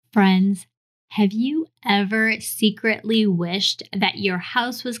Friends, have you ever secretly wished that your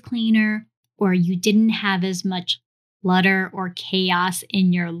house was cleaner or you didn't have as much clutter or chaos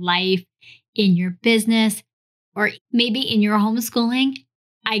in your life, in your business, or maybe in your homeschooling?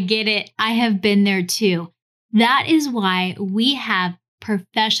 I get it. I have been there too. That is why we have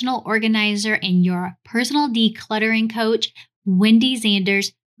professional organizer and your personal decluttering coach, Wendy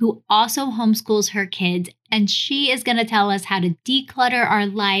Zanders, who also homeschools her kids. And she is going to tell us how to declutter our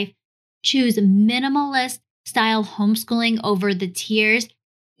life, choose minimalist style homeschooling over the tiers,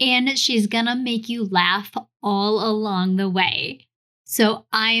 and she's going to make you laugh all along the way. So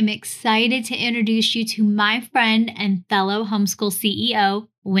I am excited to introduce you to my friend and fellow homeschool CEO,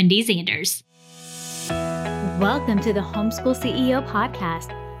 Wendy Zanders. Welcome to the Homeschool CEO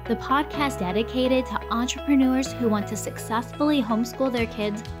podcast, the podcast dedicated to entrepreneurs who want to successfully homeschool their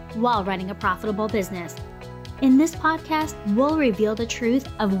kids while running a profitable business. In this podcast, we'll reveal the truth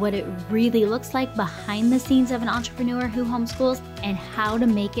of what it really looks like behind the scenes of an entrepreneur who homeschools and how to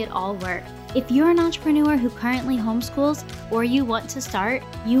make it all work. If you're an entrepreneur who currently homeschools or you want to start,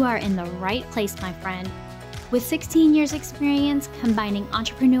 you are in the right place, my friend. With 16 years experience combining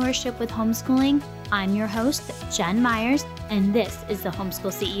entrepreneurship with homeschooling, I'm your host, Jen Myers, and this is the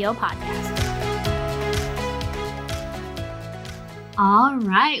Homeschool CEO podcast. All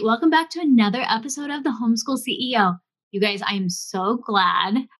right, welcome back to another episode of the Homeschool CEO. You guys, I am so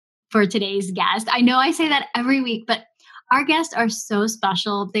glad for today's guest. I know I say that every week, but our guests are so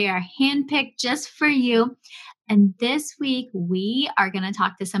special. They are handpicked just for you. And this week, we are going to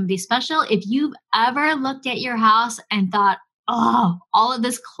talk to somebody special. If you've ever looked at your house and thought, oh, all of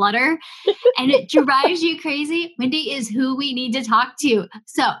this clutter, and it drives you crazy, Wendy is who we need to talk to.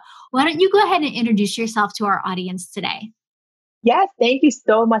 So why don't you go ahead and introduce yourself to our audience today? Yes, thank you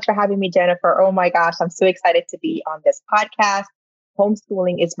so much for having me, Jennifer. Oh my gosh, I'm so excited to be on this podcast.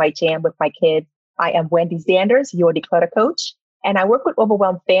 Homeschooling is my jam with my kids. I am Wendy Zanders, your declutter coach, and I work with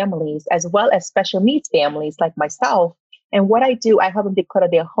overwhelmed families as well as special needs families like myself. And what I do, I help them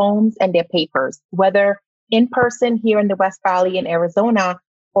declutter their homes and their papers, whether in person here in the West Valley in Arizona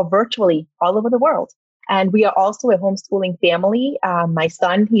or virtually all over the world. And we are also a homeschooling family. My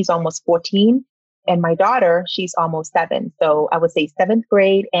son, he's almost 14. And my daughter, she's almost 7. So I would say 7th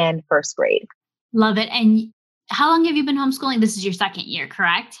grade and 1st grade. Love it. And how long have you been homeschooling? This is your 2nd year,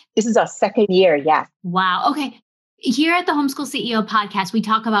 correct? This is our 2nd year, yes. Wow. Okay. Here at the Homeschool CEO podcast, we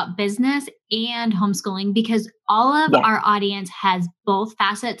talk about business and homeschooling because all of our audience has both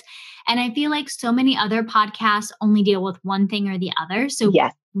facets. And I feel like so many other podcasts only deal with one thing or the other. So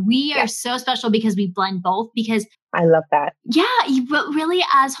we are so special because we blend both because I love that. Yeah, but really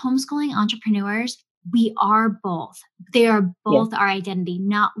as homeschooling entrepreneurs, we are both. They are both our identity,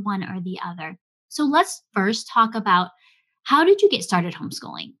 not one or the other. So let's first talk about how did you get started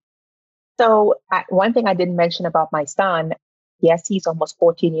homeschooling? So one thing I didn't mention about my son, yes, he's almost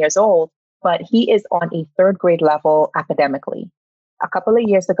 14 years old, but he is on a 3rd grade level academically. A couple of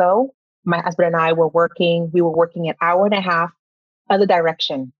years ago, my husband and I were working an hour and a half other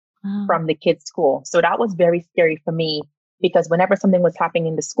direction from the kids' school. So that was very scary for me because whenever something was happening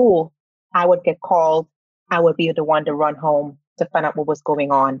in the school, I would get called. I would be the one to run home to find out what was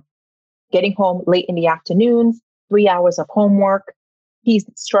going on. Getting home late in the afternoons, 3 hours of homework. He's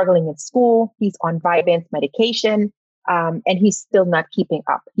struggling in school. He's on Vyvanse medication, and he's still not keeping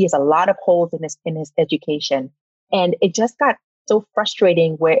up. He has a lot of holes in his education. And it just got so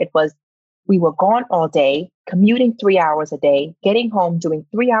frustrating where it was, we were gone all day, commuting 3 hours a day, getting home, doing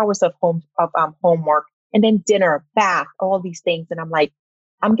 3 hours of homework, and then dinner, bath, all these things. And I'm like,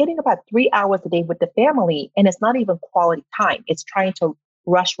 I'm getting about 3 hours a day with the family, and it's not even quality time. It's trying to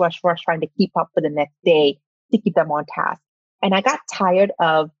rush, trying to keep up for the next day to keep them on task. And I got tired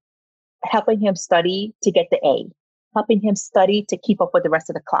of helping him study to get the A, helping him study to keep up with the rest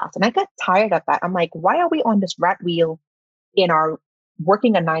of the class. And I got tired of that. I'm like, why are we on this rat wheel in our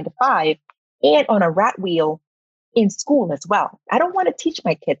working a 9 to 5 and on a rat wheel in school as well? I don't want to teach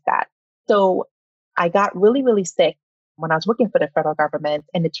my kids that. So I got really, really sick when I was working for the federal government,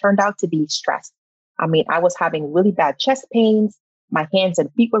 and it turned out to be stress. I mean, I was having really bad chest pains. My hands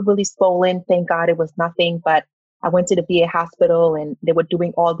and feet were really swollen. Thank God it was nothing, but I went to the VA hospital and they were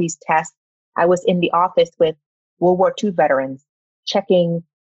doing all these tests. I was in the office with World War II veterans, checking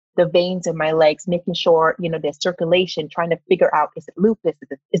the veins in my legs, making sure, there's circulation, trying to figure out, is it lupus?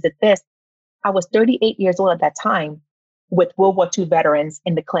 Is it this? I was 38 years old at that time with World War II veterans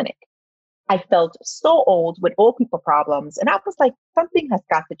in the clinic. I felt so old with old people problems. And I was like, something has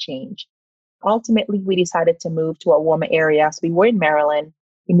got to change. Ultimately, we decided to move to a warmer area. So we were in Maryland.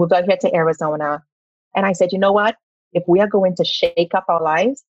 We moved out here to Arizona. And I said, you know what? If we are going to shake up our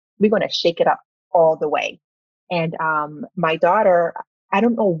lives, we're going to shake it up all the way. And my daughter, I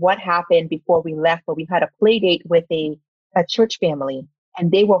don't know what happened before we left, but we had a play date with a church family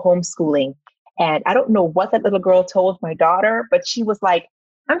and they were homeschooling. And I don't know what that little girl told my daughter, but she was like,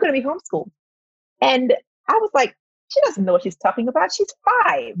 I'm going to be homeschooled. And I was like, she doesn't know what she's talking about. She's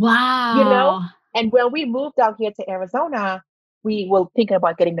 5, you know? Wow. And when we moved out here to Arizona, we were thinking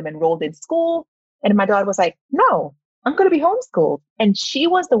about getting them enrolled in school. And my daughter was like, no, I'm going to be homeschooled. And she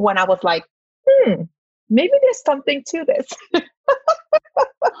was the one I was like, maybe there's something to this.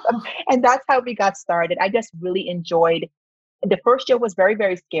 And that's how we got started. I just really enjoyed. The first year was very,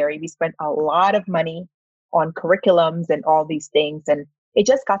 very scary. We spent a lot of money on curriculums and all these things. And it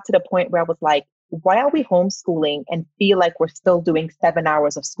just got to the point where I was like, why are we homeschooling and feel like we're still doing 7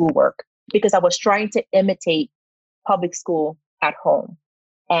 hours of schoolwork? Because I was trying to imitate public school at home.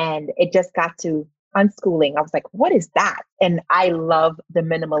 And it just got to unschooling. I was like, what is that? And I love the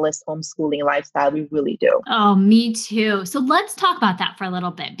minimalist homeschooling lifestyle. We really do. Oh, me too. So let's talk about that for a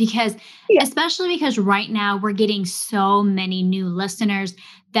little bit Yeah. especially because right now we're getting so many new listeners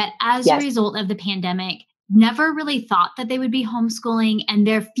that as a Yes. result of the pandemic, never really thought that they would be homeschooling and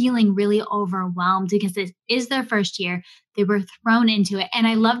they're feeling really overwhelmed because this is their first year. They were thrown into it. And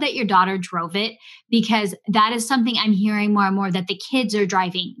I love that your daughter drove it because that is something I'm hearing more and more that the kids are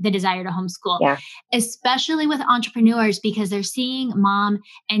driving the desire to homeschool, Yeah. especially with entrepreneurs because they're seeing mom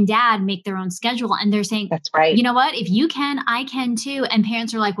and dad make their own schedule and they're saying, That's right. you know what? If you can, I can too. And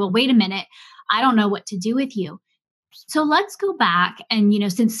parents are like, well, wait a minute. I don't know what to do with you. So let's go back and,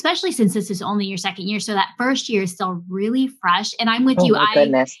 especially since this is only your second year, so that first year is still really fresh. And I'm with Oh you. my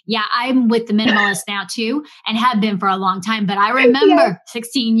goodness. I'm with the minimalist now too, and have been for a long time. But I Yes. remember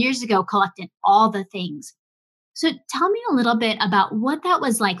 16 years ago collecting all the things. So tell me a little bit about what that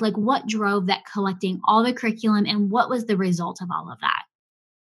was like what drove that collecting all the curriculum and what was the result of all of that?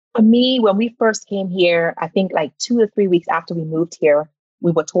 For me, when we first came here, I think like 2 to 3 weeks after we moved here,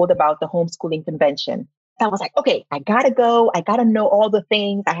 we were told about the homeschooling convention. So I was like, okay, I gotta go. I gotta know all the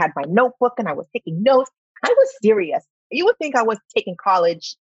things. I had my notebook and I was taking notes. I was serious. You would think I was taking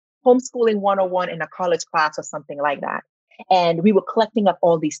college, homeschooling 101 in a college class or something like that. And we were collecting up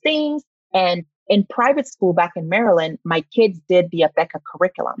all these things. And in private school back in Maryland, my kids did the Abeka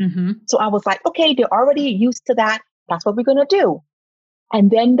curriculum. Mm-hmm. So I was like, okay, they're already used to that. That's what we're gonna do.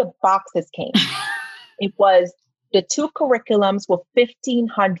 And then the boxes came. It was the 2 curriculums were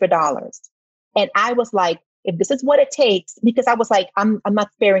 $1,500. And I was like, if this is what it takes, because I was like, I'm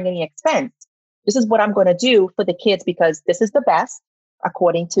not sparing any expense. This is what I'm going to do for the kids because this is the best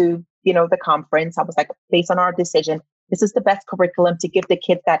according to, the conference. I was like, based on our decision, this is the best curriculum to give the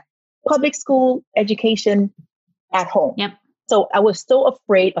kids that public school education at home. Yep. So I was so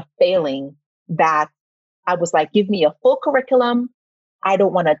afraid of failing that I was like, give me a full curriculum. I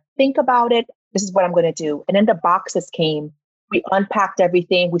don't want to think about it. This is what I'm going to do. And then the boxes came. We unpacked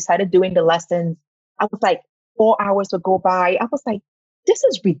everything. We started doing the lessons. I was like, 4 hours would go by. I was like, this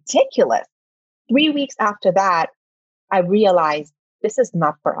is ridiculous. 3 weeks after that, I realized this is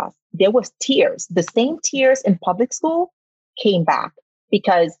not for us. There was tears. The same tears in public school came back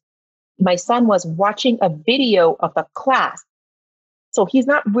because my son was watching a video of the class. So he's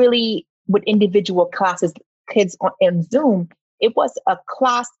not really with individual classes, kids on Zoom. It was a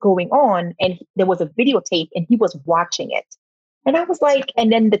class going on and there was a videotape and he was watching it. And I was like,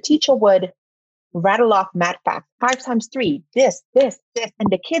 and then the teacher would rattle off math facts, 5 times 3, this.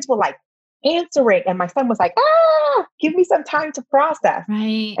 And the kids were like answering. And my son was like, give me some time to process.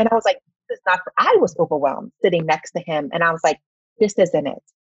 Right. And I was like, this is not, I was overwhelmed sitting next to him. And I was like, this isn't it.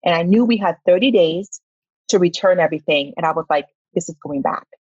 And I knew we had 30 days to return everything. And I was like, this is going back.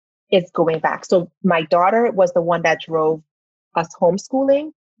 It's going back. So my daughter was the one that drove us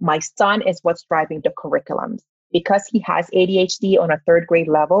homeschooling. My son is what's driving the curriculums. Because he has ADHD on a 3rd grade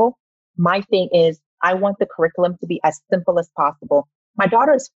level, my thing is I want the curriculum to be as simple as possible. My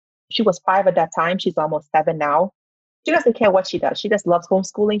she was 5 at that time. She's almost 7 now. She doesn't care what she does. She just loves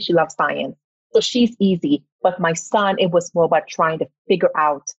homeschooling. She loves science. So she's easy. But my son, it was more about trying to figure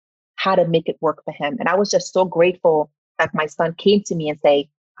out how to make it work for him. And I was just so grateful that my son came to me and say,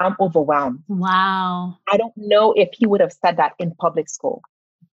 I'm overwhelmed. Wow. I don't know if he would have said that in public school.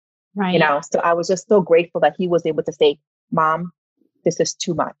 Right. So I was just so grateful that he was able to say, Mom, this is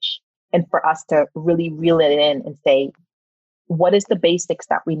too much. And for us to really reel it in and say, what is the basics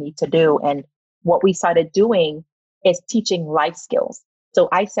that we need to do? And what we started doing is teaching life skills. So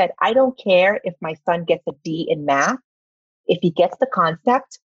I said, I don't care if my son gets a D in math. If he gets the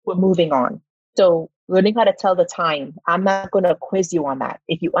concept, we're moving on. So learning how to tell the time, I'm not going to quiz you on that.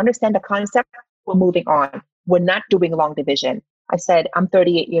 If you understand the concept, we're moving on. We're not doing long division. I said, I'm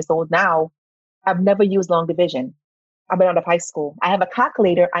 38 years old now. I've never used long division. I've been out of high school. I have a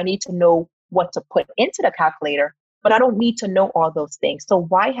calculator. I need to know what to put into the calculator, but I don't need to know all those things. So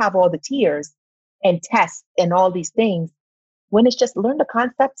why have all the tiers and tests and all these things when it's just learn the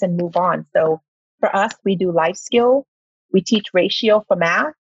concepts and move on? So for us, we do life skill. We teach ratio for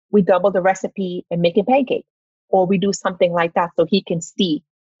math. We double the recipe and making pancakes, or we do something like that so he can see.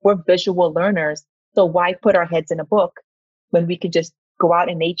 We're visual learners. So why put our heads in a book when we could just go out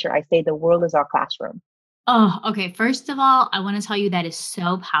in nature? I say the world is our classroom. Oh, okay. First of all, I want to tell you that is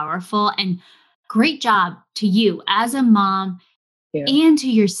so powerful and great job to you as a mom Yeah. and to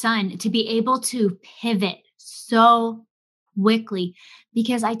your son to be able to pivot so quickly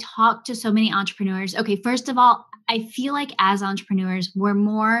because I talk to so many entrepreneurs. Okay, first of all, I feel like as entrepreneurs, we're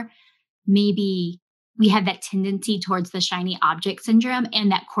more maybe we have that tendency towards the shiny object syndrome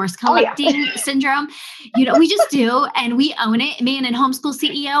and that course Oh, yeah. collecting syndrome. We just do and we own it. Man, in Homeschool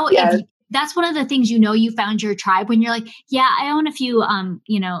CEO, if Yes. you, that's one of the things you found your tribe when you're like, yeah, I own a few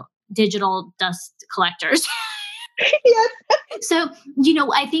digital dust collectors. Yes. So,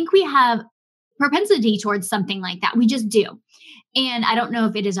 I think we have propensity towards something like that. We just do. And I don't know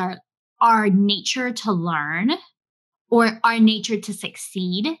if it is our nature to learn or our nature to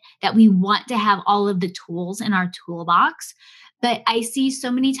succeed that we want to have all of the tools in our toolbox. But I see so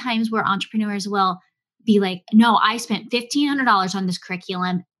many times where entrepreneurs will be like, no, I spent $1,500 on this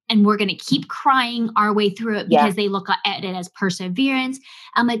curriculum and we're going to keep crying our way through it Yeah. because they look at it as perseverance.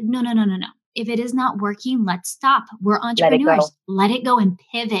 I'm like, no, no, no, no, no. If it is not working, let's stop. We're Let it go. entrepreneurs. Let it go and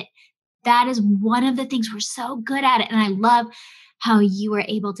pivot. That is one of the things we're so good at it. And I love how you were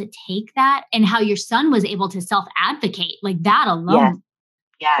able to take that and how your son was able to self advocate. Like that Yes. alone,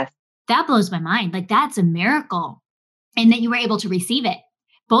 Yes. that blows my mind. Like that's a miracle. And that you were able to receive it,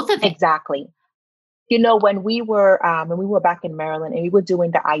 both of it. Exactly. When we were back in Maryland and we were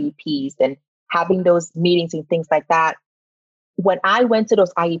doing the IEPs and having those meetings and things like that, when I went to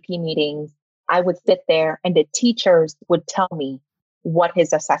those IEP meetings, I would sit there and the teachers would tell me what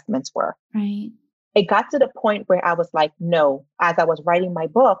his assessments were. Right. It got to the point where I was like, no, as I was writing my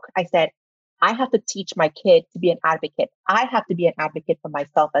book, I said, I have to teach my kid to be an advocate. I have to be an advocate for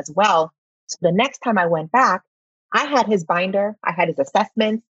myself as well. So the next time I went back, I had his binder, I had his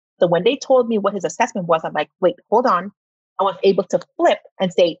assessments. So when they told me what his assessment was, I'm like, wait, hold on. I was able to flip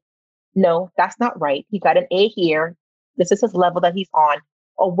and say, no, that's not right. He got an A here. This is his level that he's on,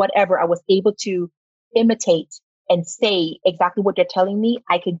 or whatever. I was able to imitate and say exactly what they're telling me.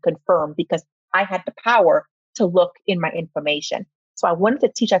 I can confirm because I had the power to look in my information. So I wanted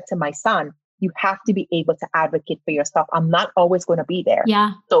to teach that to my son. You have to be able to advocate for yourself. I'm not always going to be there.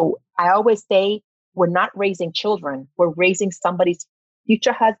 Yeah. So I always say, we're not raising children. We're raising somebody's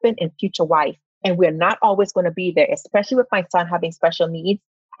future husband and future wife. And we're not always going to be there, especially with my son having special needs.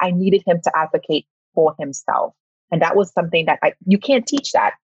 I needed him to advocate for himself. And that was something that you can't teach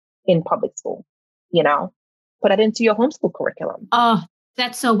that in public school, put that into your homeschool curriculum. Oh,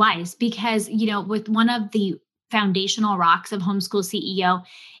 that's so wise because, with one of the foundational rocks of Homeschool CEO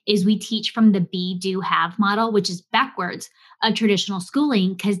is we teach from the be, do, have model, which is backwards of traditional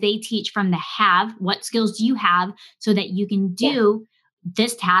schooling because they teach from the have, what skills do you have so that you can Yeah. do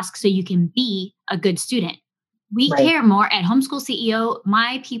this task so you can be a good student. We Right. care more at Homeschool CEO.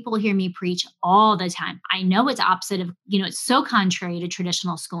 My people hear me preach all the time. I know it's opposite of, it's so contrary to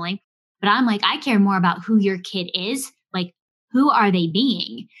traditional schooling, but I'm like, I care more about who your kid is. Like, who are they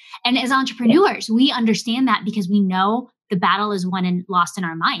being? And as entrepreneurs, we understand that because we know the battle is won and lost in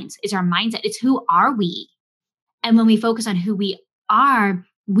our minds. It's our mindset. It's who are we? And when we focus on who we are,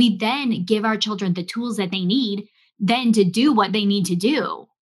 we then give our children the tools that they need then to do what they need to do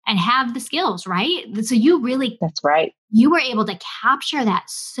and have the skills, right? So That's right. you were able to capture that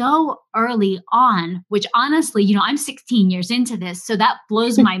so early on, which honestly, I'm 16 years into this, so that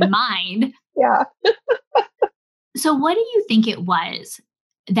blows my mind. Yeah. So what do you think it was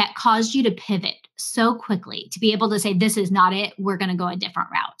that caused you to pivot so quickly to be able to say, this is not it, we're going to go a different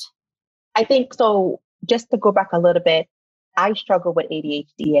route? I think so. Just to go back a little bit, I struggle with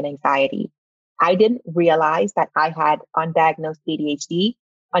ADHD and anxiety. I didn't realize that I had undiagnosed ADHD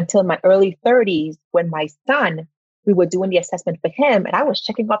until my early 30s when my son, we were doing the assessment for him and I was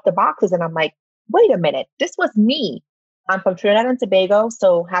checking off the boxes and I'm like, wait a minute, this was me. I'm from Trinidad and Tobago,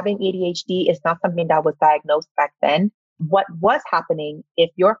 so having ADHD is not something that was diagnosed back then. What was happening, if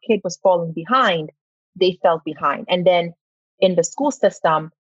your kid was falling behind, they fell behind. And then in the school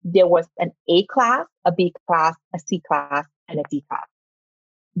system, there was an A class, a B class, a C class, and a D class.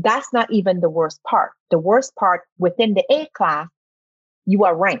 That's not even the worst part. The worst part within the A class, you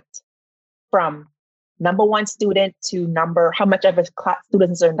are ranked from number one student to number how much of a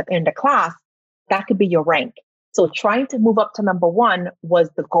students are in the class, that could be your rank. So trying to move up to number one was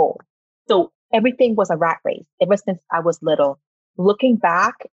the goal. So everything was a rat race ever since I was little. Looking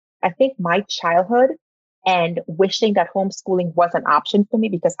back, I think my childhood and wishing that homeschooling was an option for me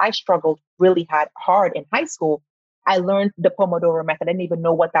because I struggled really hard in high school. I learned the Pomodoro method. I didn't even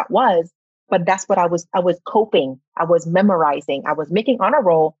know what that was, but that's what I was coping. I was memorizing. I was making honor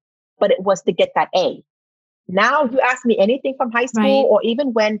roll, but it was to get that A. Now you ask me anything from high school Right. or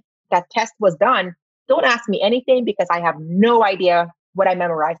even when that test was done, don't ask me anything because I have no idea what I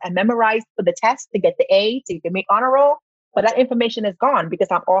memorized. I memorized for the test to get the A so you can make honor roll, but that information is gone because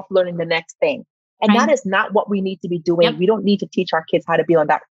I'm off learning the next thing. And that Right. is not what we need to be doing. Yep. We don't need to teach our kids how to be on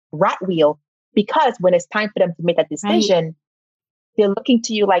that rat wheel because when it's time for them to make that Right. decision, they're looking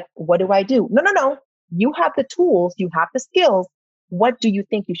to you like, what do I do? No, no, no. You have the tools, you have the skills. What do you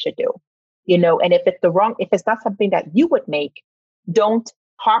think you should do? And if if it's not something that you would make, don't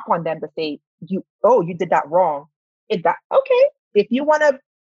harp on them to say, you did that wrong. Okay. If you want to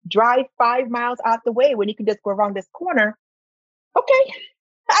drive 5 miles out the way when you can just go around this corner, okay.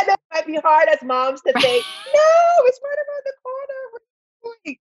 I know it might be hard as moms to say, no, it's right around the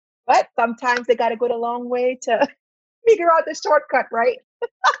corner. But sometimes they got to go the long way to figure out the shortcut, right?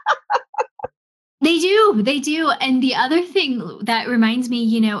 They do. They do. And the other thing that reminds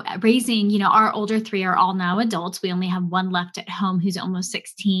me, raising, our older three are all now adults. We only have one left at home who's almost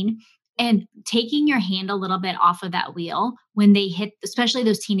 16. And taking your hand a little bit off of that wheel when they hit, especially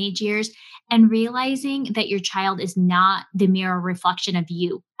those teenage years, and realizing that your child is not the mirror reflection of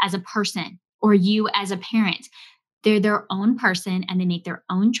you as a person or you as a parent. They're their own person and they make their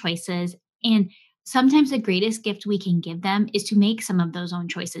own choices. And sometimes the greatest gift we can give them is to make some of those own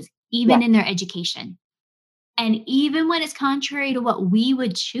choices, even Yes. in their education. And even when it's contrary to what we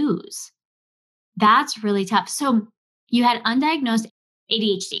would choose, that's really tough. So you had undiagnosed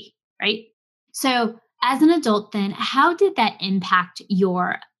ADHD, right? So as an adult, then how did that impact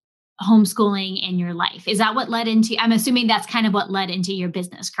your homeschooling and your life? Is that what led into, I'm assuming that's kind of what led into your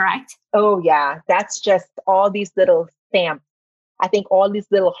business, correct? Oh, yeah. That's just all these little stamps. I think all these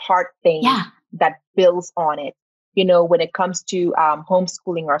little heart things Yeah. that builds on it. When it comes to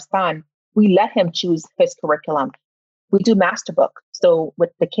homeschooling our son, we let him choose his curriculum. We do master book. So with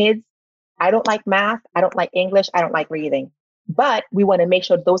the kids, I don't like math. I don't like English. I don't like reading. But we want to make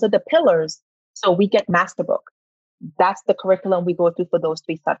sure those are the pillars. So we get master book. That's the curriculum we go through for those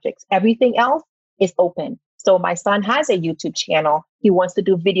three subjects. Everything else is open. So my son has a YouTube channel. He wants to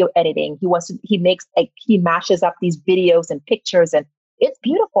do video editing. He mashes up these videos and pictures and it's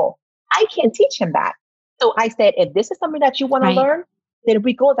beautiful. I can't teach him that. So I said, if this is something that you want to Right. learn, then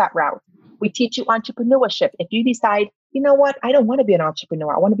we go that route. We teach you entrepreneurship. If you decide, you know what, I don't want to be an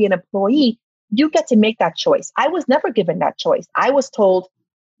entrepreneur. I want to be an employee. You get to make that choice. I was never given that choice. I was told,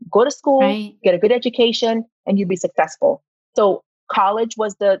 go to school, Right. get a good education, and you'll be successful. So college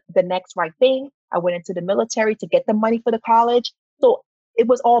was the next right thing. I went into the military to get the money for the college. So it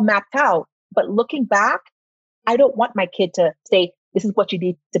was all mapped out. But looking back, I don't want my kid to say, this is what you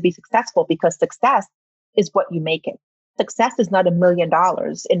need to be successful because success is what you make it. Success is not $1 million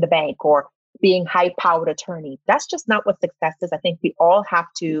in the bank or being high powered attorney. That's just not what success is. I think we all have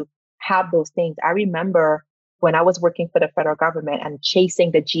to have those things. I remember when I was working for the federal government and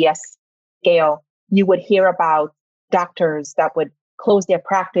chasing the GS scale, you would hear about doctors that would close their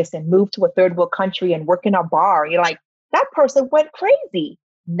practice and move to a third world country and work in a bar. You're like, that person went crazy.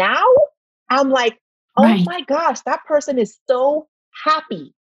 Now I'm like, oh Right. my gosh, that person is so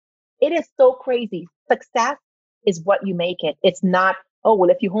happy. It is so crazy. Success is what you make it. It's not, oh, well,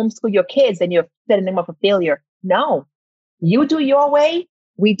 if you homeschool your kids, then you're setting them up for failure. No, you do your way,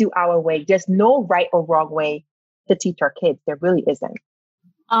 we do our way. There's no right or wrong way to teach our kids. There really isn't.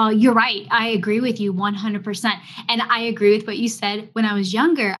 You're right. I agree with you 100%. And I agree with what you said when I was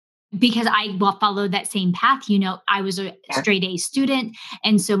younger because followed that same path. I was a Yeah. straight A student.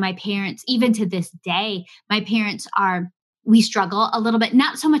 And so my parents, even to this day, we struggle a little bit,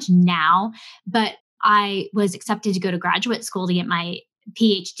 not so much now, but I was accepted to go to graduate school to get my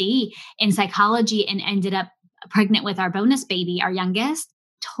PhD in psychology and ended up pregnant with our bonus baby, our youngest.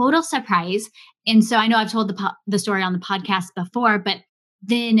 Total surprise. And so I know I've told the story on the podcast before, but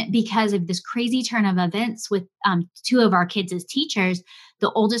then because of this crazy turn of events with two of our kids as teachers,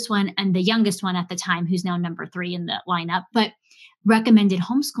 the oldest one and the youngest one at the time, who's now number 3 in the lineup, but recommended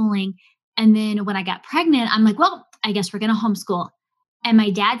homeschooling. And then when I got pregnant, I'm like, well, I guess we're going to homeschool. And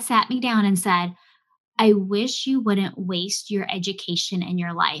my dad sat me down and said, I wish you wouldn't waste your education and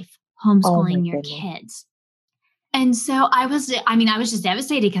your life Oh my homeschooling your goodness. kids. And so I was just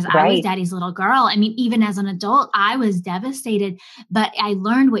devastated because I was Right. daddy's little girl. I mean, even as an adult, I was devastated, but I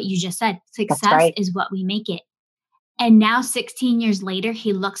learned what you just said. That's Success right. is what we make it. And now 16 years later,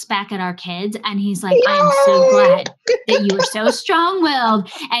 he looks back at our kids and he's like, I am so Yay! glad that you were so strong-willed.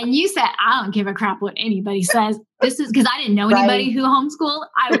 And you said, I don't give a crap what anybody says. This is because I didn't know Right. anybody who homeschooled.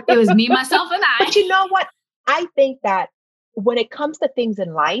 It was me, myself, and But I. you know what? I think that when it comes to things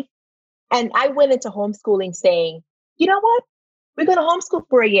in life, and I went into homeschooling saying, you know what? We're going to homeschool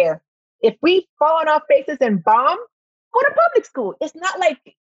for a year. If we fall on our faces and bomb, go to public school. It's not like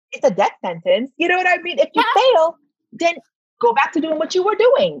it's a death sentence. You know what I mean? If you Yeah, fail, then go back to doing what you were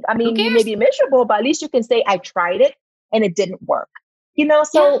doing. I who mean, you may cares? be miserable, but at least you can say, I tried it and it didn't work. Yeah,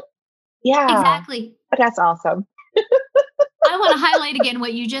 So yeah, exactly. but that's awesome. I want to highlight again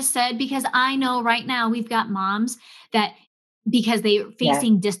what you just said because I know right now we've got moms that because they're Yes.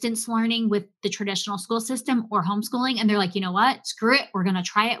 facing distance learning with the traditional school system or homeschooling, and they're like, you know what? Screw it. We're going to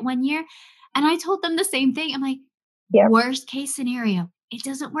try it 1 year. And I told them the same thing. I'm like, Yep. worst case scenario, it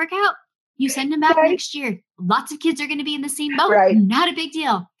doesn't work out. You send them back Right. next year. Lots of kids are going to be in the same boat. Right. Not a big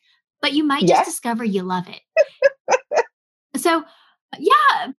deal. But you might just Yes. discover you love it. So,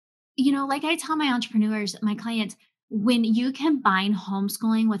 yeah, like I tell my entrepreneurs, my clients, when you combine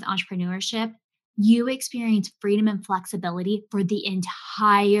homeschooling with entrepreneurship, you experience freedom and flexibility for the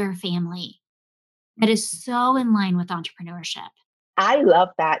entire family. That is so in line with entrepreneurship. I love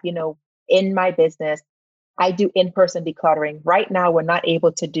that. In my business, I do in-person decluttering. Right now, we're not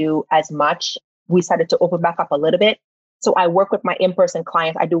able to do as much. We started to open back up a little bit. So I work with my in-person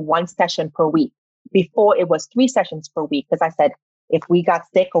clients. I do one session per week. Before it was 3 sessions per week because I said, if we got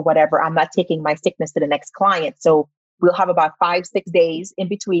sick or whatever, I'm not taking my sickness to the next client. So we'll have about 5, 6 days in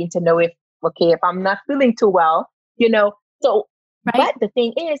between to know if I'm not feeling too well, you know. So, Right? but the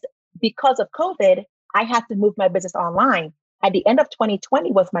thing is, because of COVID, I had to move my business online. At the end of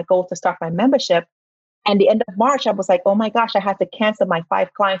 2020 was my goal to start my membership. And the end of March, I was like, oh my gosh, I had to cancel my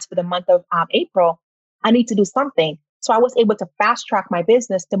 5 clients for the month of April. I need to do something. So I was able to fast track my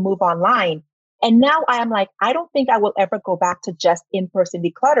business to move online. And now I am like, I don't think I will ever go back to just in person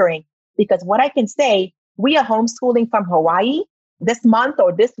decluttering because what I can say, we are homeschooling from Hawaii this month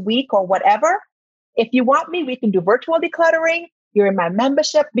or this week or whatever. If you want me, we can do virtual decluttering. You're in my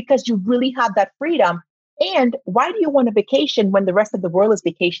membership because you really have that freedom. And why do you want a vacation when the rest of the world is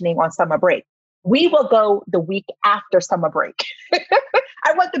vacationing on summer break? We will go the week after summer break.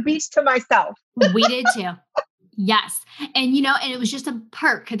 I want the beach to myself. We did too. Yes. And it was just a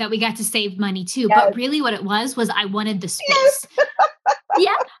perk that we got to save money too. But Yes. really what it was I wanted the Yes. space.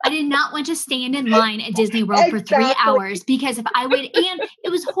 Yeah, I did not want to stand in line at Disney World for 3 Exactly. hours because if I would and it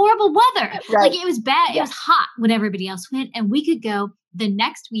was horrible weather. Like, Right. it was bad, it was Yes. hot when everybody else went, and we could go the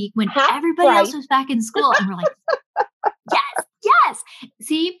next week when Half everybody else price. was back in school, and we're like, "Yes, yes."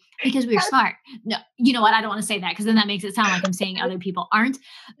 See? Because we were smart. No, you know what? I don't wanna say that because then that makes it sound like I'm saying other people aren't,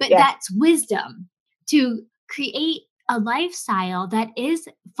 but Yes. that's wisdom to create a lifestyle that is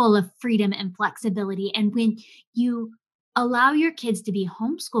full of freedom and flexibility, and when you allow your kids to be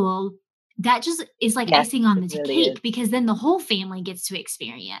homeschooled, that just is like Yes. icing on It the really is. cake because then the whole family gets to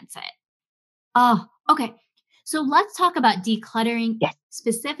experience it. Oh, okay. So let's talk about decluttering Yes.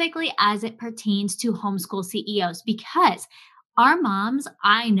 specifically as it pertains to homeschool CEOs because our moms,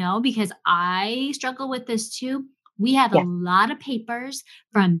 I know because I struggle with this too. We have a Yes. lot of papers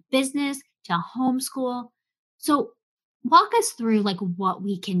from business to homeschool. So walk us through like what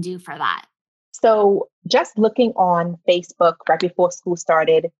we can do for that. So just looking on Facebook right before school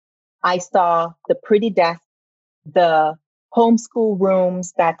started, I saw the pretty desk, the homeschool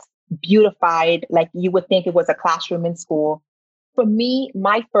rooms that's beautified, like you would think it was a classroom in school. For me,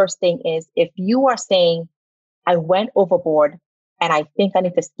 my first thing is if you are saying, I went overboard and I think I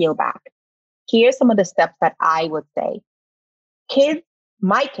need to scale back, here's some of the steps that I would say. Kids,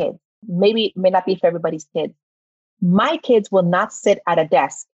 my kids, maybe it may not be for everybody's kids. My kids will not sit at a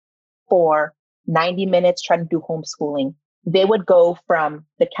desk for 90 minutes trying to do homeschooling. They would go from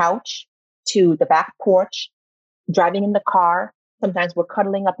the couch to the back porch, driving in the car. Sometimes we're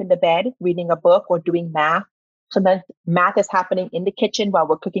cuddling up in the bed, reading a book or doing math. Sometimes math is happening in the kitchen while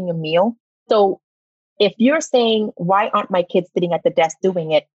we're cooking a meal. So if you're saying, why aren't my kids sitting at the desk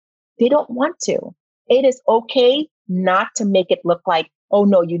doing it? They don't want to. It is okay not to make it look like, oh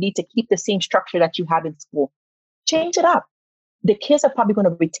no, you need to keep the same structure that you have in school. Change it up. The kids are probably going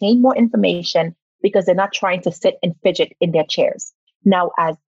to retain more information because they're not trying to sit and fidget in their chairs. Now,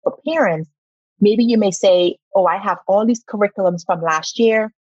 as for parents, maybe you may say, oh, I have all these curriculums from last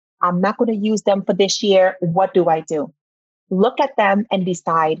year. I'm not going to use them for this year. What do I do? Look at them and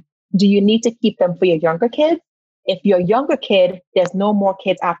decide, do you need to keep them for your younger kids? If you're a younger kid, there's no more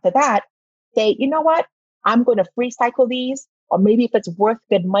kids after that. Say, you know what? I'm going to free cycle these. Or maybe if it's worth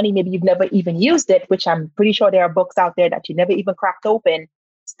good money, maybe you've never even used it, which I'm pretty sure there are books out there that you never even cracked open,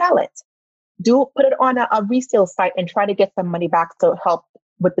 sell it. Put it on a resale site and try to get some money back to help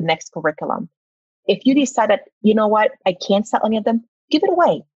with the next curriculum. If you decide that, you know what, I can't sell any of them, give it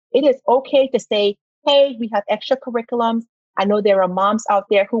away. It is okay to say, hey, we have extra curriculums. I know there are moms out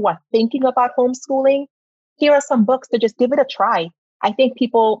there who are thinking about homeschooling. Here are some books to just give it a try. I think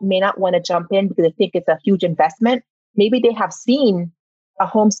people may not want to jump in because they think it's a huge investment. Maybe they have seen a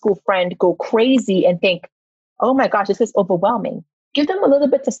homeschool friend go crazy and think, oh my gosh, this is overwhelming. Give them a little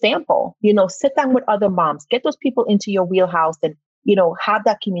bit to sample, sit down with other moms, get those people into your wheelhouse and, have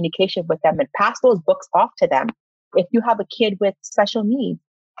that communication with them and pass those books off to them. If you have a kid with special needs,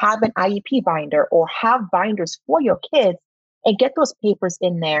 have an IEP binder or have binders for your kids and get those papers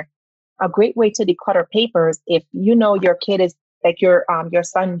in there. A great way to declutter papers, if you know your kid is like your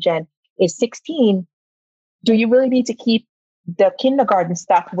son, Jen, is 16, do you really need to keep the kindergarten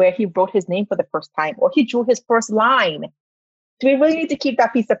stuff where he wrote his name for the first time or he drew his first line? Do we really need to keep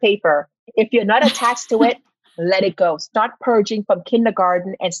that piece of paper? If you're not attached to it, let it go. Start purging from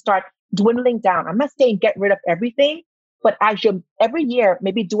kindergarten and start dwindling down. I'm not saying get rid of everything, but as you every year,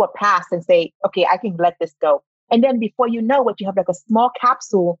 maybe do a pass and say, okay, I can let this go. And then before you know it, you have like a small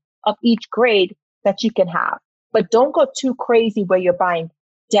capsule of each grade that you can have. But don't go too crazy where you're buying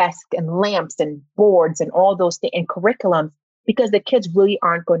desks and lamps and boards and all those things and curriculums because the kids really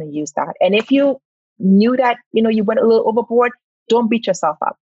aren't going to use that. And if you knew that, you went a little overboard, don't beat yourself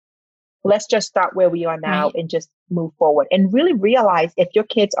up. Let's just start where we are now Right. and just move forward and really realize if your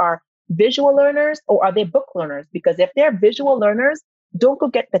kids are visual learners or are they book learners? Because if they're visual learners, don't go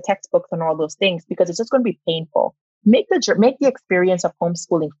get the textbooks and all those things because it's just going to be painful. Make the experience of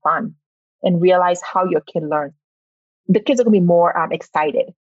homeschooling fun and realize how your kid learns. The kids are going to be more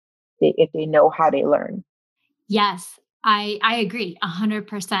excited if they know how they learn. Yes, I agree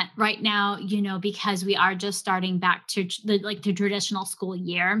 100%. Right now, because we are just starting back to the traditional school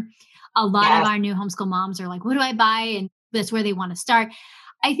year, a lot of Yes, our new homeschool moms are like, what do I buy? And that's where they want to start.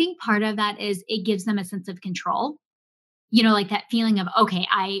 I think part of that is it gives them a sense of control. Like that feeling of, okay,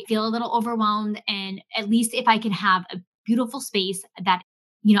 I feel a little overwhelmed. And at least if I can have a beautiful space that,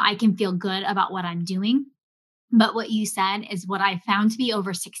 I can feel good about what I'm doing. But what you said is what I found to be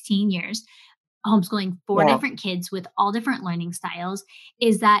over 16 years homeschooling four yeah, different kids with all different learning styles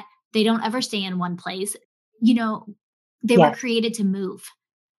is that they don't ever stay in one place. You know, they were yes, created to move.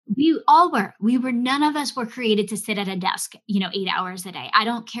 We all were. None of us were created to sit at a desk, 8 hours a day. I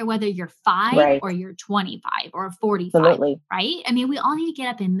don't care whether you're 5 right, or you're 25 or 45, absolutely. right? I mean, we all need to get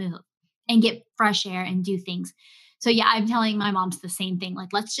up and move and get fresh air and do things. So yeah, I'm telling my moms the same thing. Like,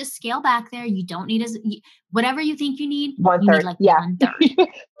 let's just scale back there. You don't need whatever One you need third, like yeah. 1/3.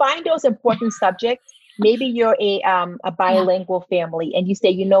 Find those important subjects. Maybe you're a Yeah. bilingual family, and you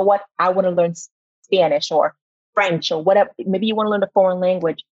say, you know what, I want to learn Spanish or French or whatever. Maybe you want to learn a foreign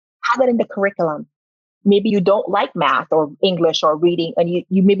language. Have that in the curriculum. Maybe you don't like math or English or reading, and you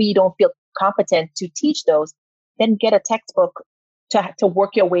maybe you don't feel competent to teach those. Then get a textbook to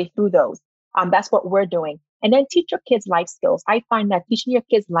work your way through those. That's what we're doing. And then teach your kids life skills. I find that teaching your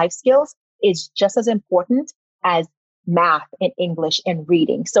kids life skills is just as important as math and English and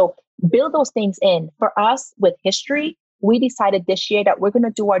reading. So build those things in. For us with history, we decided this year that we're going to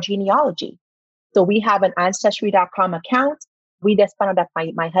do our genealogy. So we have an ancestry.com account. We just found out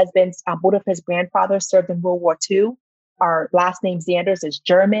that my husband's, both of his grandfathers served in World War II. Our last name Zanders is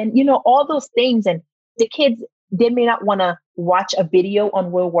German, all those things. And the kids, they may not want to watch a video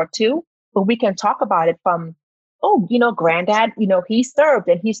on World War II, but we can talk about it from, oh, granddad, he served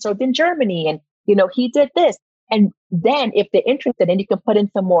in Germany and, he did this. And then if they're interested, then you can put in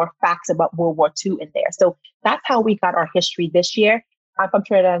some more facts about World War II in there. So that's how we got our history this year. I'm from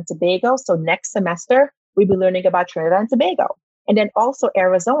Trinidad and Tobago. So next semester, we'll be learning about Trinidad and Tobago. And then also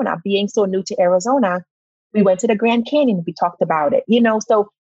Arizona, being so new to Arizona, we went to the Grand Canyon. We talked about it, so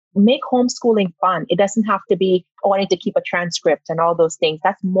make homeschooling fun. It doesn't have to be, oh, I need to keep a transcript and all those things.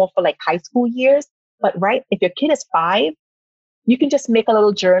 That's more for like high school years. But right, if your kid is 5, you can just make a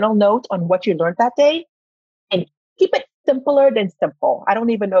little journal note on what you learned that day and keep it simpler than simple. I don't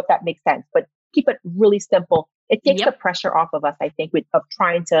even know if that makes sense, but keep it really simple. It takes the Yep. pressure off of us, I think, of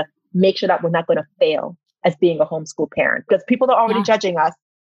trying to make sure that we're not going to fail as being a homeschool parent because people are already Yeah. judging us.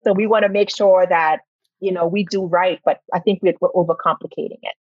 So we want to make sure that, we do right, but I think we're overcomplicating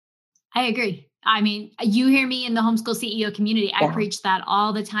it. I agree. I mean, you hear me in the homeschool CEO community. I Yeah. preach that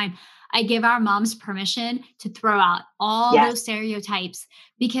all the time. I give our moms permission to throw out all Yes. those stereotypes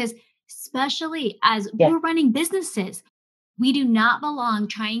because especially as Yes. we're running businesses. We do not belong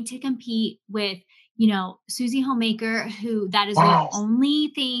trying to compete with, Susie Homemaker, who that is their Yes. only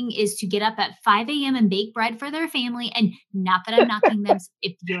thing is to get up at 5 a.m. and bake bread for their family. And not that I'm knocking them.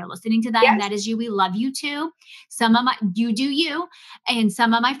 If you're listening to that and Yes. that is you, we love you too. You do you. And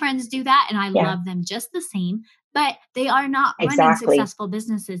some of my friends do that. And I Yeah. love them just the same. But they are not running Exactly. successful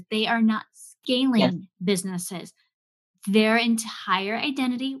businesses. They are not Yes. scaling businesses. Their entire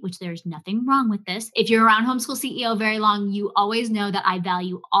identity, which there's nothing wrong with this. If you're around Homeschool CEO very long, you always know that I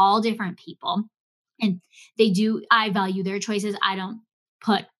value all different people. And I value their choices. I don't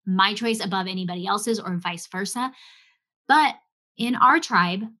put my choice above anybody else's or vice versa. But in our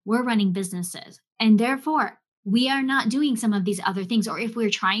tribe, we're running businesses. And therefore, we are not doing some of these other things. Or if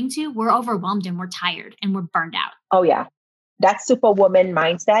we're trying to, we're overwhelmed and we're tired and we're burned out. Oh, yeah. That superwoman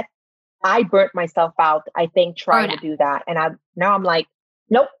mindset. I burnt myself out, I think, Throw trying it to out. do that. And now I'm like,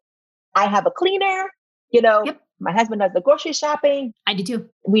 nope, I have a cleaner. You know, Yep. my husband does the grocery shopping. I do too.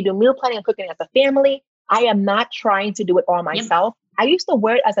 We do meal planning and cooking as a family. I am not trying to do it all Yep. myself. I used to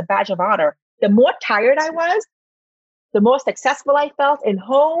wear it as a badge of honor. The more tired I was, the more successful I felt in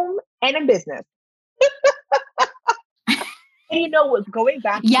home and in business. And going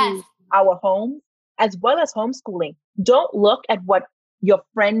back Yes. to our homes as well as homeschooling, don't look at what your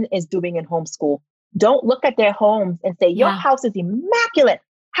friend is doing in homeschool. Don't look at their homes and say, your Yeah. house is immaculate.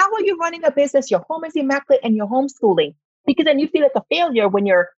 How are you running a business? Your home is immaculate and you're homeschooling. Because then you feel like a failure when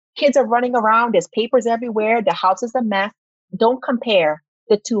your kids are running around, there's papers everywhere, the house is a mess. Don't compare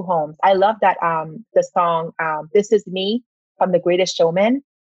the two homes. I love that the song This Is Me from The Greatest Showman.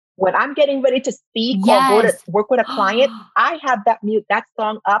 When I'm getting ready to speak or go to Yes. work with a client, I have that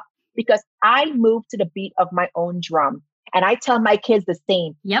song up because I move to the beat of my own drum. And I tell my kids the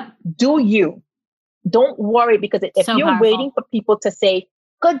same. Yep. Do you. Don't worry, because if So you're waiting powerful. for people to say,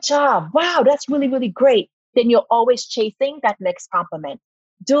 good job, wow, that's really, really great, then you're always chasing that next compliment.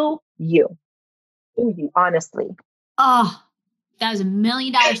 Do you. Do you, honestly. Oh, that was $1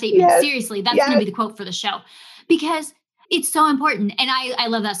 million statement. Yes. Seriously, that's going to Yes. be the quote for the show because it's so important. And I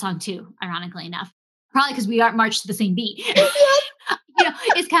love that song too, ironically enough. Probably because we aren't marched to the same beat. Yes.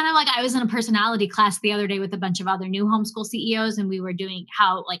 It's kind of like I was in a personality class the other day with a bunch of other new homeschool CEOs, and we were doing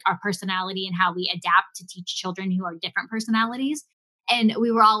how like our personality and how we adapt to teach children who are different personalities. And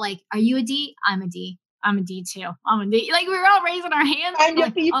we were all like, "Are you a D? I'm a D. I'm a D too. I'm a D." Like we were all raising our hands. Find We're your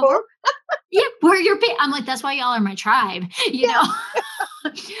like, people. we're your I'm like, that's why y'all are my tribe, Yeah.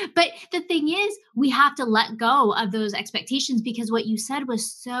 But the thing is, we have to let go of those expectations because what you said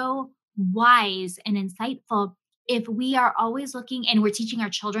was so wise and insightful. If we are always looking and we're teaching our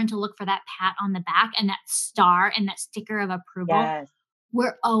children to look for that pat on the back and that star and that sticker of approval, Yes.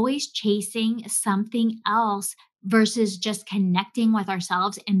 we're always chasing something else versus just connecting with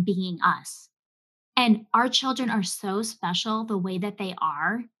ourselves and being us. And our children are so special the way that they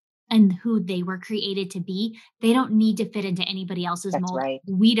are and who they were created to be. They don't need to fit into anybody else's That's mold. right.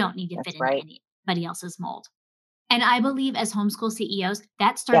 We don't need to fit That's into right. anybody else's mold. And I believe as homeschool CEOs,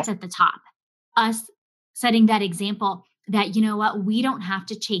 that Yes. starts at the top. Us setting that example that, you know what, we don't have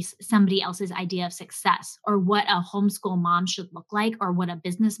to chase somebody else's idea of success or what a homeschool mom should look like or what a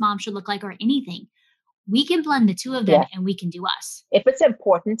business mom should look like or anything. We can blend the two of them Yes. and we can do us. If it's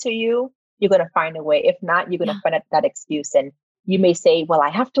important to you, you're going to find a way. If not, you're going to Yeah. find that excuse. And you may say, well, I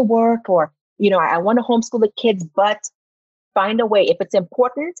have to work, or, I want to homeschool the kids, but find a way. If it's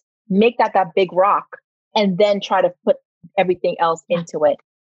important, make that big rock and then try to put everything else Yeah. into it.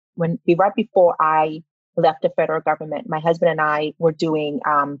 Right before I left the federal government, my husband and I were doing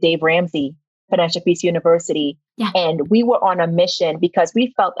Dave Ramsey, Financial Peace University. Yeah. And we were on a mission because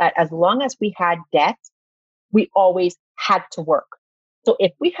we felt that as long as we had debt, we always had to work. So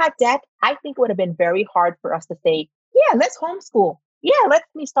if we had debt, I think it would have been very hard for us to say, yeah, let's homeschool. Yeah, let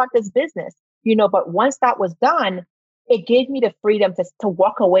me start this business. But once that was done, it gave me the freedom to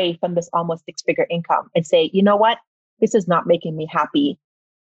walk away from this almost 6-figure income and say, you know what? This is not making me happy.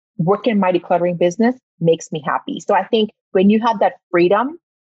 Working my decluttering business makes me happy. So I think when you have that freedom,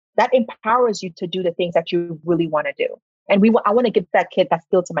 that empowers you to do the things that you really want to do. And I want to give that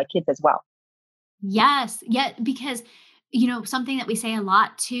skill to my kids as well. Yes. Yeah. Because, something that we say a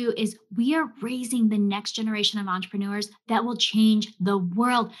lot too is we are raising the next generation of entrepreneurs that will change the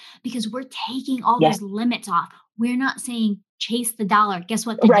world because we're taking all Yes. those limits off. We're not saying chase the dollar. Guess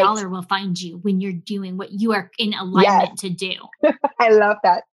what? The Right. dollar will find you when you're doing what you are in alignment to do. I love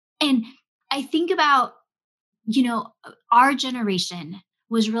that. And I think about, our generation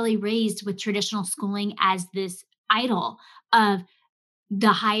was really raised with traditional schooling as this idol of the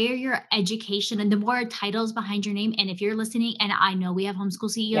higher your education and the more titles behind your name. And if you're listening, and I know we have homeschool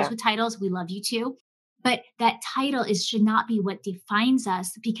CEOs Yeah, with titles, we love you too. But that title should not be what defines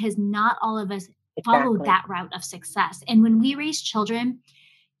us, because not all of us follow exactly. that route of success. And when we raise children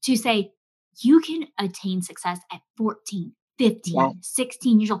to say, you can attain success at 14, Yes, 15,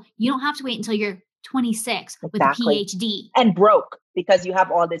 16 years old, you don't have to wait until you're 26 with a exactly. PhD And broke because you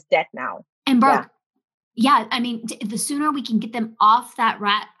have all this debt now. and Yeah, broke. Yeah, I mean, the sooner we can get them off that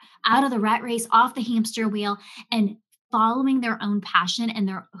out of the rat race, off the hamster wheel, and following their own passion and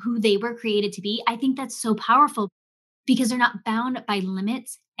their who they were created to be, I think that's so powerful, because they're not bound by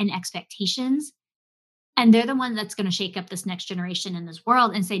limits and expectations. And they're the one that's going to shake up this next generation in this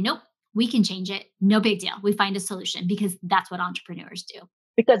world and say, nope, we can change it. No big deal. We find a solution, because that's what entrepreneurs do.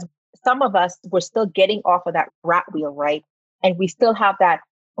 because some of us were still getting off of that rat wheel, right? And we still have that,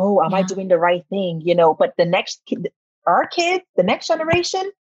 oh, am I Yeah. doing the right thing? But the next kid, our kids, the next generation,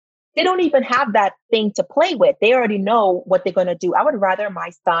 they don't even have that thing to play with. They already know what they're going to do. I would rather my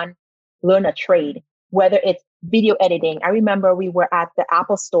son learn a trade, whether it's video editing. I remember we were at the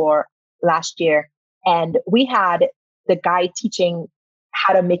Apple store last year and we had the guy teaching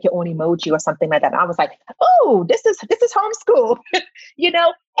how to make your own emoji or something like that. And I was like, oh, this is homeschool,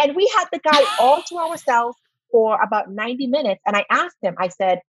 and we had the guy all to ourselves for about 90 minutes. And I asked him, I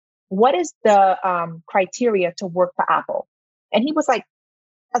said, what is the criteria to work for Apple? And he was like,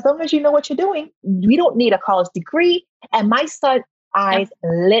 as long as you know what you're doing, we don't need a college degree. And my son's Yep. eyes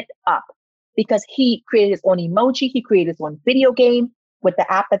lit up because he created his own emoji. He created his own video game with the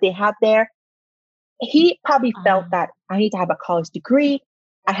app that they have there. He probably felt Um, that I need to have a college degree.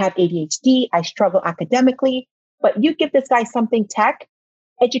 I have ADHD. I struggle academically. But you give this guy something tech,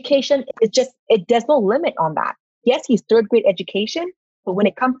 education is there's no limit on that. Yes, he's third grade education, but when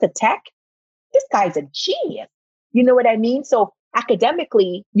it comes to tech, this guy's a genius. You know what I mean? So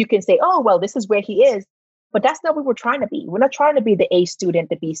academically, you can say, oh, well, this is where he is. But that's not what we're trying to be. We're not trying to be the A student,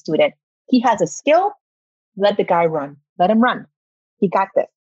 the B student. He has a skill. Let the guy run. Let him run. He got this.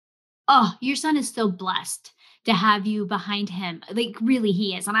 oh, your son is so blessed to have you behind him. Like, really,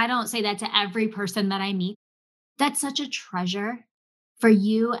 he is. And I don't say that to every person that I meet. That's such a treasure for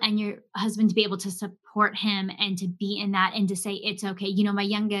you and your husband to be able to support him and to be in that and to say it's okay. My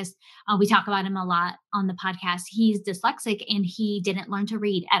youngest, we talk about him a lot on the podcast. He's dyslexic and he didn't learn to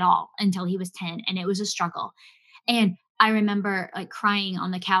read at all until he was 10, and it was a struggle. And I remember like crying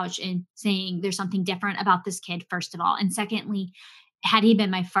on the couch and saying there's something different about this kid, first of all. And secondly, had he been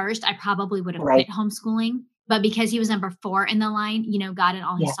my first, I probably would have Right. quit homeschooling. But because he was number 4 in the line, God in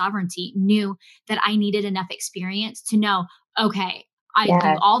all his Yeah. sovereignty knew that I needed enough experience to know, okay, I knew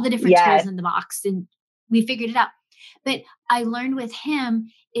Yes. all the different tools Yes. in the box and we figured it out. But I learned with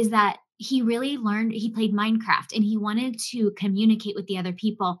him is that he really learned, he played Minecraft and he wanted to communicate with the other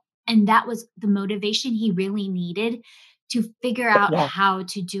people. And that was the motivation he really needed to figure out Yes. how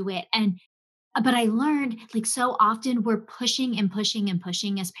to do it. And but I learned, like, so often we're pushing and pushing and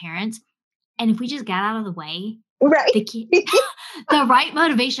pushing as parents. And if we just get out of the way, Right. the kid, the right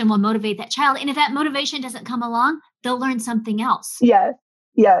motivation will motivate that child. And if that motivation doesn't come along, they'll learn something else. Yes.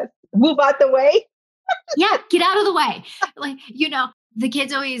 Yes. Move out the way. Yeah, get out of the way. Like, the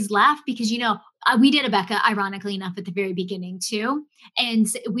kids always laugh because, we did a Becca, ironically enough, at the very beginning too. And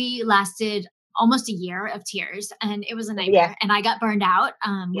we lasted almost a year of tears and it was a Yes. nightmare. And I got burned out.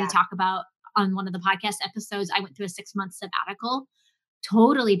 We Yeah. talk about on one of the podcast episodes, I went through a 6-month sabbatical,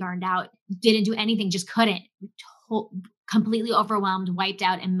 totally burned out, didn't do anything, just couldn't, to- completely overwhelmed, wiped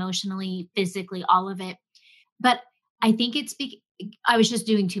out emotionally, physically, all of it. But I think I was just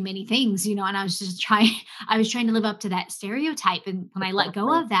doing too many things, and I was just trying, I was trying to live up to that stereotype. And when I let go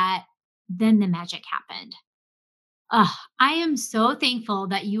Exactly. of that, then the magic happened. I am so thankful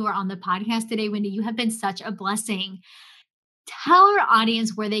that you are on the podcast today, Wendy. You have been such a blessing. Tell our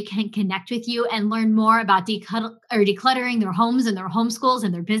audience where they can connect with you and learn more about decluttering their homes and their homeschools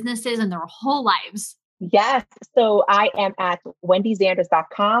and their businesses and their whole lives. Yes. So I am at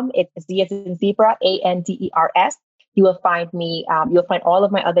wendyzanders.com. It's Z as in zebra, ANDERS. You will find me. You'll find all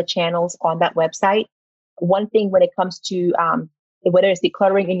of my other channels on that website. One thing when it comes to whether it's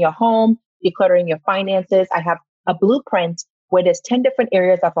decluttering in your home, decluttering your finances, I have a blueprint where there's 10 different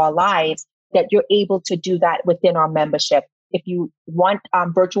areas of our lives that you're able to do that within our membership. If you want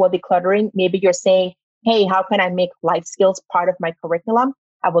virtual decluttering, maybe you're saying, hey, how can I make life skills part of my curriculum?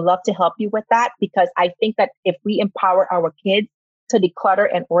 I would love to help you with that because I think that if we empower our kids to declutter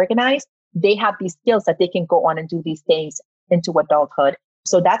and organize, they have these skills that they can go on and do these things into adulthood.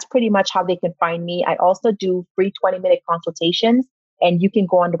 So that's pretty much how they can find me. I also do free 20-minute consultations, and you can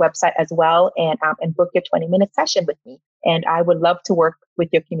go on the website as well and book your 20-minute session with me. And I would love to work with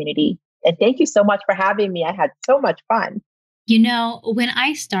your community. And thank you so much for having me. I had so much fun. When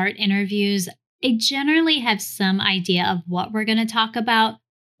I start interviews, I generally have some idea of what we're going to talk about,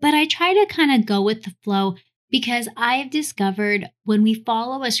 but I try to kind of go with the flow because I've discovered when we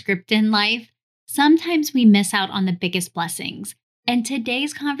follow a script in life, sometimes we miss out on the biggest blessings. And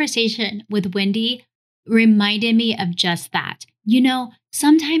today's conversation with Wendy reminded me of just that.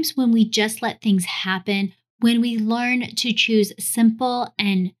 Sometimes when we just let things happen, when we learn to choose simple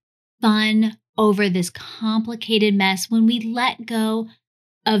and fun over this complicated mess, when we let go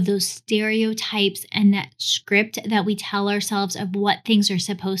of those stereotypes and that script that we tell ourselves of what things are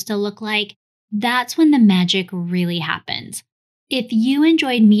supposed to look like, that's when the magic really happens. If you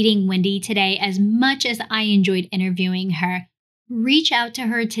enjoyed meeting Wendy today as much as I enjoyed interviewing her, reach out to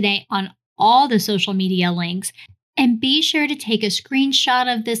her today on all the social media links and be sure to take a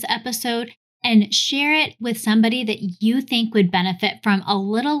screenshot of this episode and share it with somebody that you think would benefit from a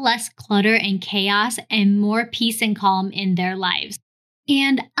little less clutter and chaos and more peace and calm in their lives.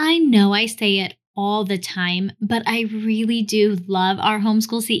 And I know I say it all the time, but I really do love our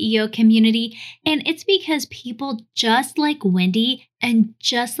Homeschool CEO community. And it's because people just like Wendy and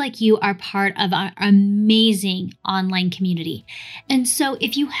just like you are part of our amazing online community. And so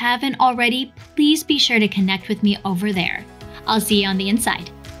if you haven't already, please be sure to connect with me over there. I'll see you on the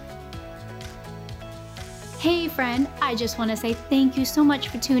inside. Hey friend, I just want to say thank you so much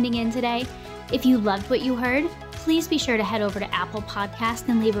for tuning in today. If you loved what you heard, please be sure to head over to Apple Podcast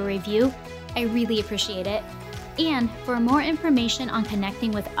and leave a review. I really appreciate it. And for more information on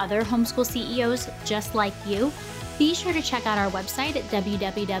connecting with other homeschool CEOs just like you, be sure to check out our website at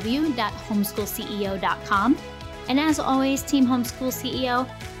www.homeschoolceo.com. And as always, Team Homeschool CEO,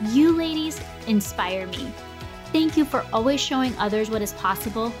 you ladies inspire me. Thank you for always showing others what is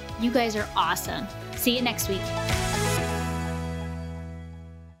possible. You guys are awesome. See you next week.